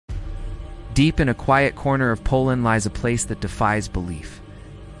Deep in a quiet corner of Poland lies a place that defies belief.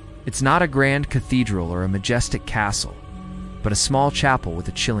 It's not a grand cathedral or a majestic castle, but a small chapel with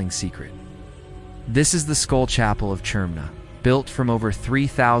a chilling secret. This is the Skull Chapel of Chermna, built from over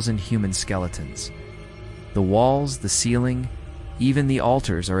 3,000 human skeletons. The walls, the ceiling, even the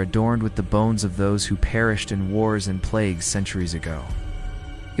altars are adorned with the bones of those who perished in wars and plagues centuries ago.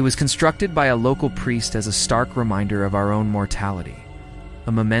 It was constructed by a local priest as a stark reminder of our own mortality,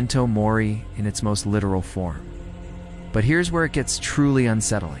 a memento mori in its most literal form. But here's where it gets truly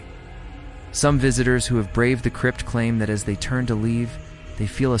unsettling. Some visitors who have braved the crypt claim that as they turn to leave, they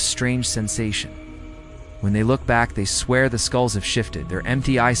feel a strange sensation. When they look back, they swear the skulls have shifted, their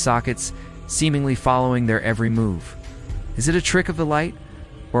empty eye sockets seemingly following their every move. Is it a trick of the light,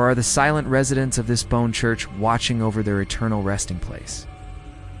 or are the silent residents of this bone church watching over their eternal resting place?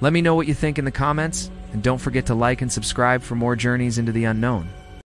 Let me know what you think in the comments, and don't forget to like and subscribe for more journeys into the unknown.